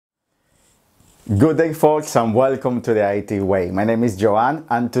Good day folks and welcome to the IT Way. My name is Joan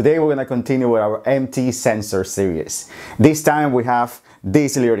and today we're going to continue with our MT sensor series. This time we have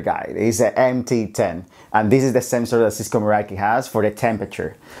this little guy. It's an MT10 and this is the sensor that Cisco Meraki has for the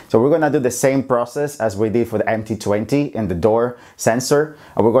temperature. So we're going to do the same process as we did for the MT20 and the door sensor,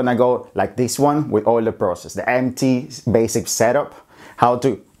 and we're going to go like this one with all the process. The MT basic setup, how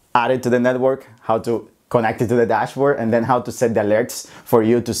to add it to the network, how to connect it to the dashboard, and then how to set the alerts for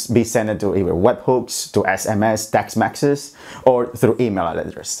you to be sent to either webhooks, to SMS, text messages, or through email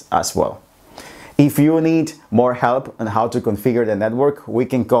address as well. If you need more help on how to configure the network, we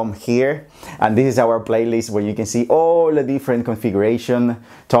can come here, and this is our playlist where you can see all the different configuration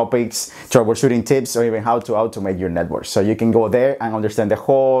topics, troubleshooting tips, or even how to automate your network. So you can go there and understand the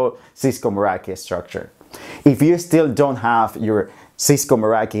whole Cisco Meraki structure. If you still don't have your Cisco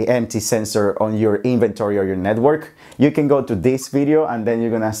Meraki MT sensor on your inventory or your network, you can go to this video and then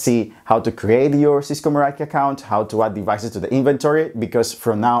you're gonna see how to create your Cisco Meraki account, how to add devices to the inventory, because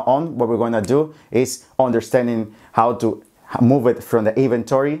from now on what we're gonna do is understanding how to move it from the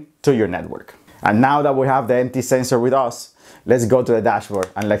inventory to your network. And now that we have the MT sensor with us, let's go to the dashboard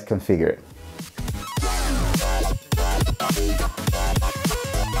and let's configure it.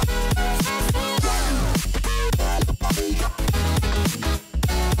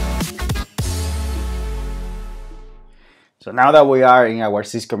 So now that we are in our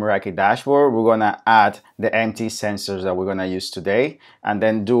Cisco Meraki dashboard, we're gonna add the MT sensors that we're gonna use today, and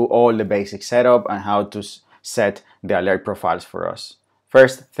then do all the basic setup and how to set the alert profiles for us.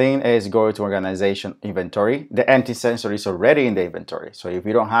 First thing is go to organization inventory. The MT sensor is already in the inventory. So if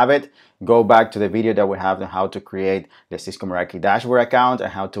you don't have it, go back to the video that we have on how to create the Cisco Meraki dashboard account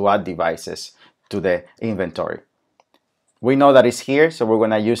and how to add devices to the inventory. We know that it's here, so we're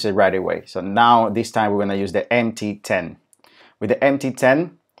gonna use it right away. So now this time we're gonna use the MT10. With the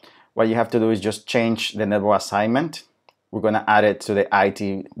MT10, what you have to do is just change the network assignment. We're gonna add it to the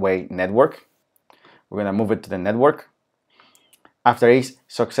IT Way network. We're gonna move it to the network. After it's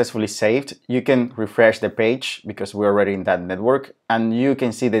successfully saved, you can refresh the page because we're already in that network, and you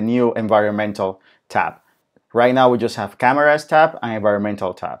can see the new environmental tab. Right now we just have cameras tab and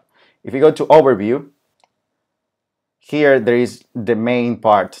environmental tab. If you go to overview, here there is the main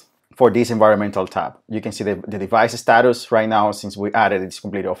part for this environmental tab. You can see the device status right now. Since we added it's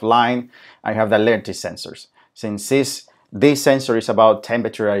completely offline. I have the alerting sensors. Since this sensor is about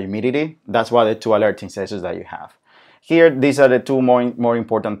temperature and humidity, that's why the two alerting sensors that you have. Here, these are the two more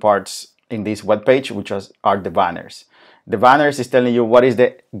important parts in this web page, which are the banners. The banners is telling you what is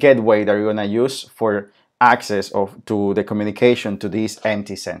the gateway that you're gonna use for access to the communication to this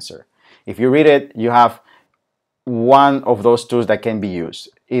MT sensor. If you read it, you have one of those tools that can be used,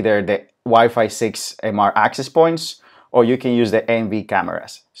 either the Wi-Fi 6 MR access points, or you can use the NV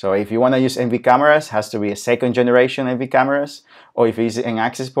cameras. So if you want to use NV cameras, it has to be a second generation NV cameras, or if it's an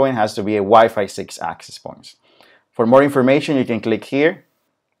access point, it has to be a Wi-Fi 6 access points. For more information, you can click here,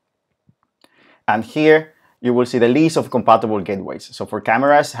 and here you will see the list of compatible gateways. So for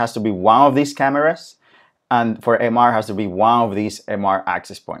cameras, it has to be one of these cameras, and for MR, it has to be one of these MR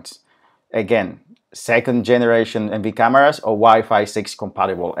access points. Again, second generation NV cameras or Wi-Fi 6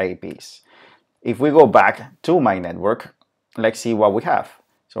 compatible APs. If we go back to my network, let's see what we have.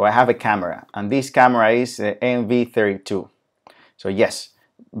 So I have a camera, and this camera is the NV32. So yes,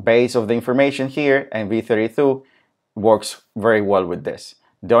 based on the information here, NV32 works very well with this.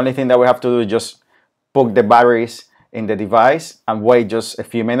 The only thing that we have to do is just put the batteries in the device and wait just a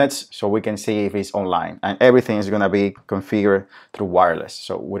few minutes so we can see if it's online, and everything is going to be configured through wireless,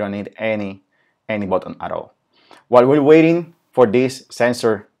 so we don't need any button at all. While we're waiting for this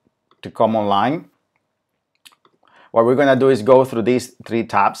sensor to come online, what we're going to do is go through these three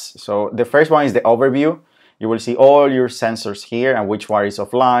tabs. So the first one is the overview. You will see all your sensors here and which one is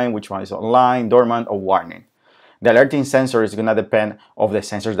offline, which one is online, dormant, or warning. The alerting sensor is going to depend on the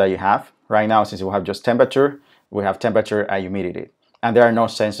sensors that you have. Right now, since we have just temperature, we have temperature and humidity, and there are no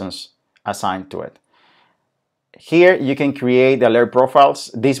sensors assigned to it. Here you can create the alert profiles.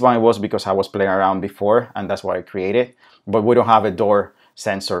 This one was because I was playing around before, and that's why I created, but we don't have a door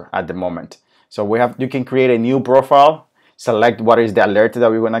sensor at the moment. So you can create a new profile, select what is the alert that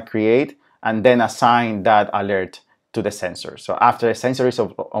we're gonna create, and then assign that alert to the sensor. So after the sensor is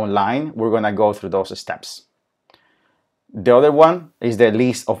online, we're gonna go through those steps. The other one is the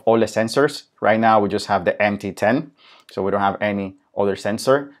list of all the sensors. Right now we just have the MT10, so we don't have any other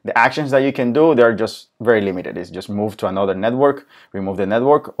sensor. The actions that you can do, they're just very limited. It's just move to another network, remove the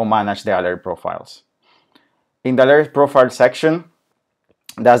network, or manage the alert profiles. In the alert profile section,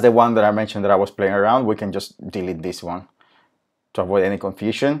 that's the one that I mentioned that I was playing around. We can just delete this one. to avoid any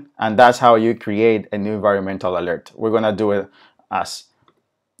confusion. And that's how you create a new environmental alert. We're gonna do it as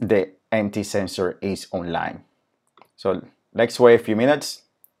the MT sensor is online. So let's wait a few minutes.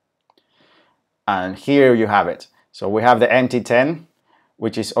 And here you have it. So we have the MT10,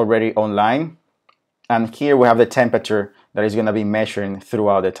 which is already online. And here we have the temperature that is gonna be measuring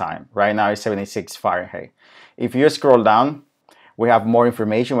throughout the time. Right now it's 76 Fahrenheit. If you scroll down, we have more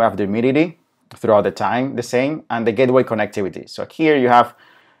information. We have the humidity throughout the time, the same, and the gateway connectivity. So here you have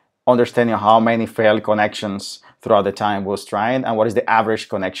understanding of how many failed connections throughout the time was trying and what is the average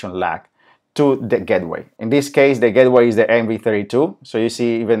connection lag to the gateway. In this case, the gateway is the MV32. So you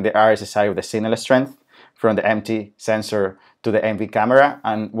see even the RSSI of the signal strength from the MT sensor to the MV camera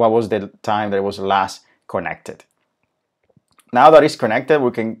and what was the time that it was last connected. Now that it's connected,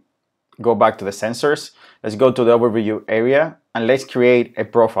 we can go back to the sensors. Let's go to the overview area and let's create a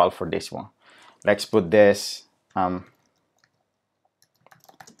profile for this one. Let's put this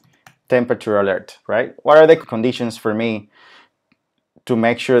temperature alert, right? What are the conditions for me to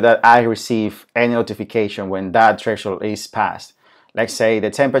make sure that I receive any notification when that threshold is passed? Let's say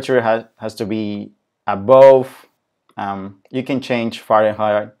the temperature has to be above, you can change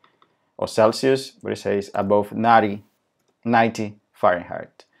Fahrenheit or Celsius, but it says above 90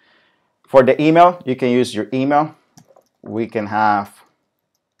 Fahrenheit. For the email, you can use your email. We can have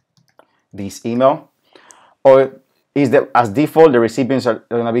this email, or as default, the recipients are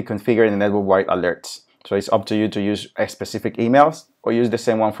going to be configured in the network-wide alerts. So it's up to you to use a specific emails or use the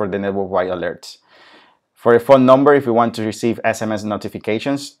same one for the network-wide alerts. For a phone number, if you want to receive SMS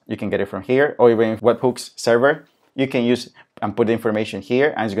notifications, you can get it from here, or even webhooks server, you can use and put the information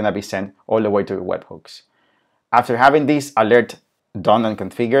here, and it's going to be sent all the way to your webhooks. After having this alert done and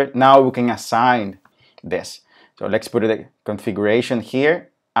configured, now we can assign this. So let's put the configuration here.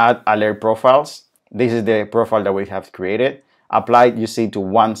 Add alert profiles. This is the profile that we have created. Apply, you see, to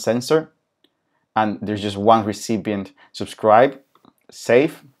one sensor, and there's just one recipient. Subscribe,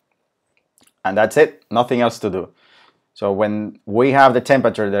 save, and that's it. Nothing else to do. So when we have the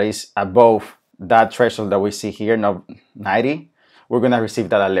temperature that is above that threshold that we see here, 90, we're gonna receive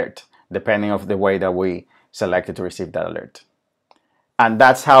that alert, depending on the way that we selected to receive that alert. And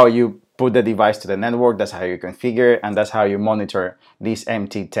that's how you put the device to the network, that's how you configure, and that's how you monitor this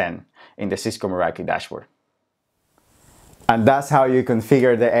MT10 in the Cisco Meraki dashboard. And that's how you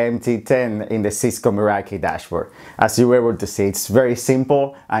configure the MT10 in the Cisco Meraki dashboard. As you were able to see, it's very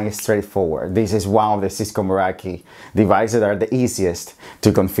simple and straightforward. This is one of the Cisco Meraki devices that are the easiest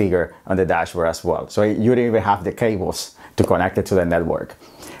to configure on the dashboard as well. So you don't even have the cables to connect it to the network.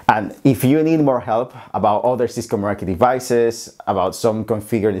 And if you need more help about other Cisco Meraki devices, about some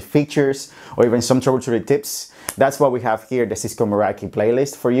configured features, or even some troubleshooting tips, that's what we have here, the Cisco Meraki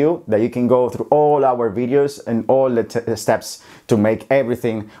playlist for you, that you can go through all our videos and all the steps to make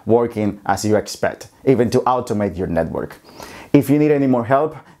everything working as you expect, even to automate your network. If you need any more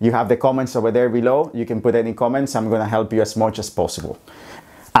help, you have the comments over there below. You can put any comments. I'm going to help you as much as possible.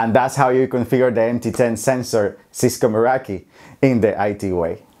 And that's how you configure the MT10 sensor Cisco Meraki in the IT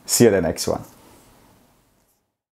way. See you in the next one.